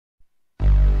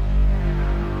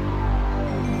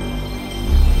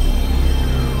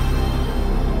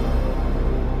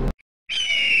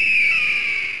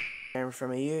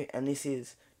Thegamerfromau, and this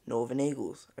is Northern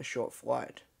Eagles, a short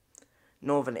flight.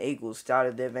 Northern Eagles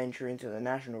started their venture into the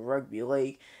National Rugby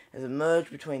League as a merge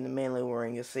between the Manly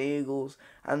Warringah Sea Eagles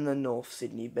and the North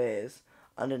Sydney Bears,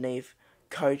 underneath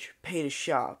coach Peter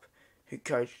Sharp, who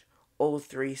coached all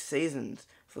 3 seasons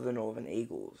for the Northern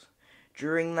Eagles.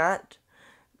 During that,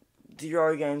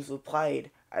 0 games were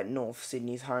played at North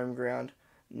Sydney's home ground,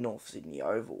 North Sydney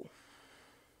Oval.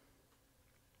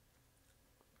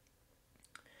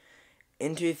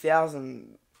 In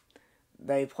 2000,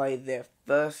 they played their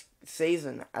first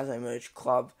season as a merged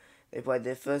club. They played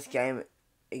their first game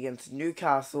against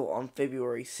Newcastle on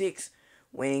February 6,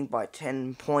 winning by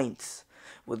 10 points,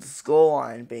 with the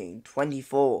scoreline being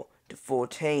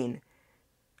 24-14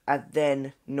 at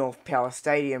then North Power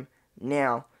Stadium,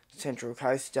 now Central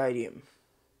Coast Stadium.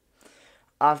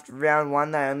 After round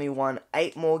 1, they only won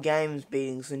 8 more games,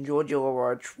 beating St George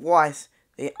Illawarra twice,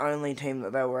 the only team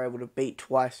that they were able to beat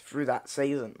twice through that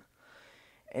season.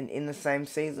 And in the same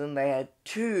season, they had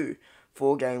 2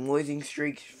 4-game losing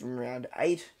streaks from round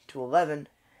 8 to 11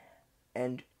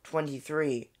 and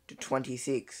 23 to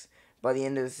 26. By the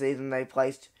end of the season, they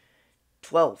placed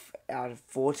 12th out of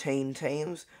 14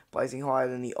 teams, placing higher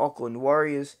than the Auckland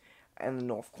Warriors and the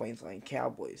North Queensland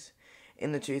Cowboys.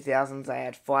 In the 2000s, they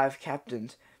had 5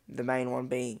 captains, the main one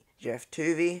being Jeff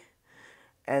Tuvey,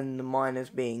 and the minors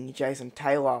being Jason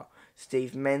Taylor,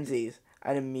 Steve Menzies,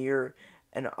 Adam Muir,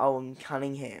 and Owen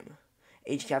Cunningham,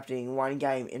 each captaining 1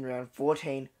 game in round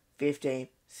 14, 15,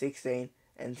 16,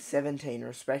 and 17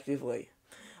 respectively.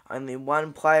 Only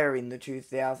 1 player in the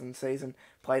 2000 season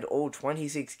played all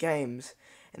 26 games,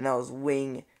 and that was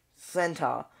wing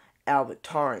centre Albert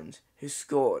Torrens, who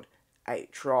scored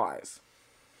 8 tries.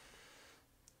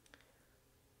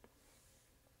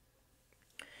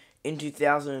 In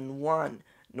 2001,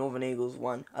 Northern Eagles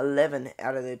won 11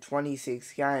 out of their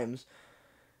 26 games,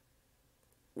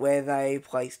 where they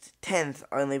placed 10th,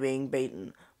 only being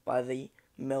beaten by the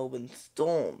Melbourne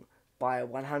Storm by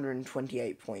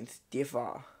 128 points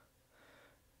differ.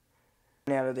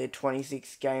 Out of their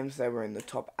 26 games, they were in the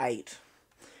top 8.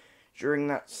 During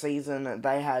that season,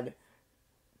 they had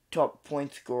top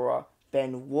point scorer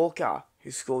Ben Walker,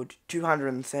 who scored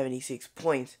 276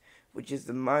 points, which is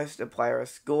the most a player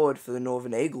has scored for the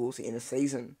Northern Eagles in a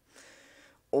season.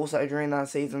 Also during that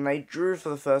season, they drew for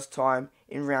the first time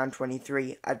in round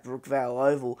 23 at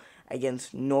Brookvale Oval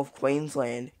against North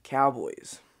Queensland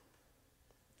Cowboys.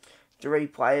 3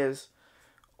 players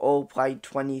all played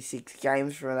 26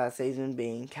 games for that season,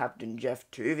 being captain Jeff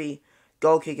Tuvey,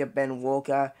 goal kicker Ben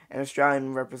Walker, and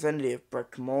Australian representative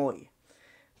Brett Camorley.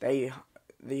 The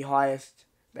highest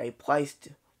they placed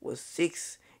was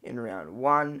 6 in round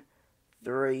 1,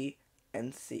 3,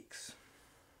 and 6.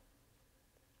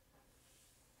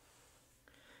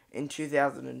 In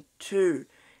 2002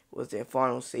 was their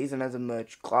final season as a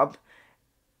merged club,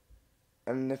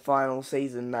 and the final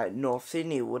season that North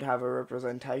Sydney would have a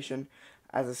representation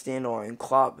as a standalone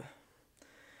club.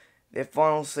 Their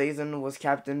final season was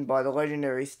captained by the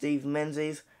legendary Steve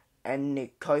Menzies and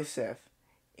Nick Kosef.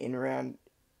 In round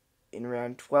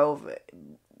 12,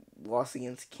 loss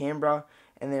against Canberra,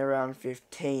 and their round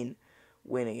 15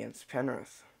 win against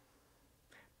Penrith,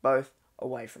 both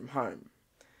away from home.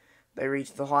 They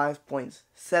reached the highest points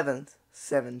 7th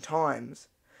 7 times.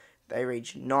 They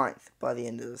reached 9th by the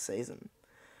end of the season,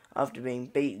 after being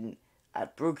beaten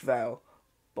at Brookvale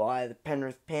by the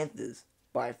Penrith Panthers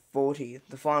by 40.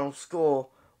 The final score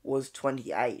was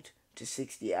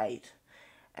 28-68.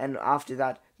 And after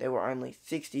that, they were only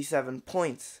 67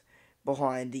 points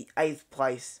behind the 8th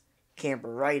place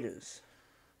Canberra Raiders.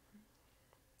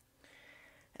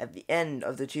 At the end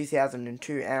of the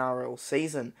 2002 NRL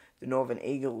season, the Northern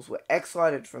Eagles were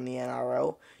excited from the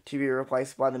NRL to be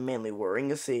replaced by the Manly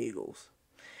Warringah Sea Eagles,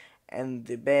 and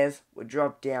the Bears were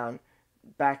dropped down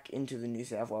back into the New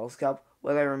South Wales Cup,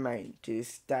 where they remain to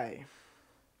this day.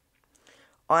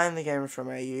 I am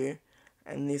Thegamerfromau,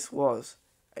 and this was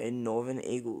a Northern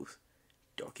Eagles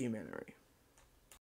documentary.